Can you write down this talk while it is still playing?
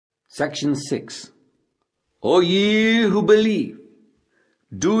Section 6. O ye who believe,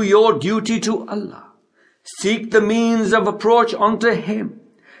 do your duty to Allah, seek the means of approach unto Him,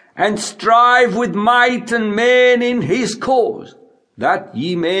 and strive with might and main in His cause, that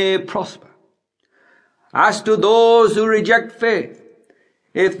ye may prosper. As to those who reject faith,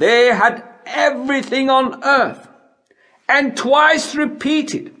 if they had everything on earth, and twice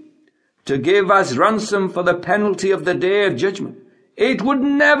repeated, to give as ransom for the penalty of the day of judgment, it would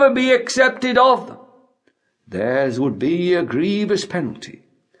never be accepted of them. Theirs would be a grievous penalty.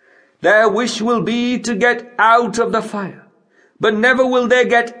 Their wish will be to get out of the fire, but never will they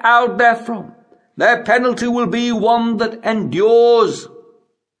get out therefrom. Their penalty will be one that endures.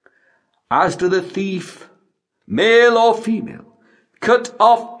 As to the thief, male or female, cut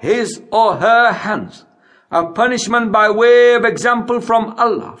off his or her hands, a punishment by way of example from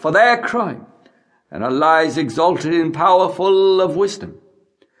Allah for their crime, and Allah is exalted in power, full of wisdom.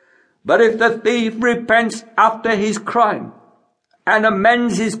 But if the thief repents after his crime and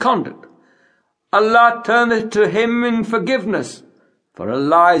amends his conduct, Allah turneth to him in forgiveness, for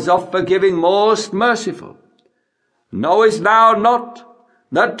Allah is oft forgiving, most merciful. Knowest thou not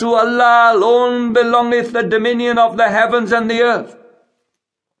that to Allah alone belongeth the dominion of the heavens and the earth?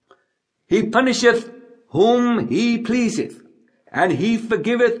 He punisheth whom He pleaseth, and He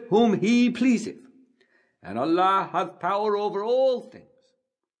forgiveth whom He pleaseth. And Allah hath power over all things.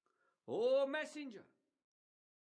 O Messenger,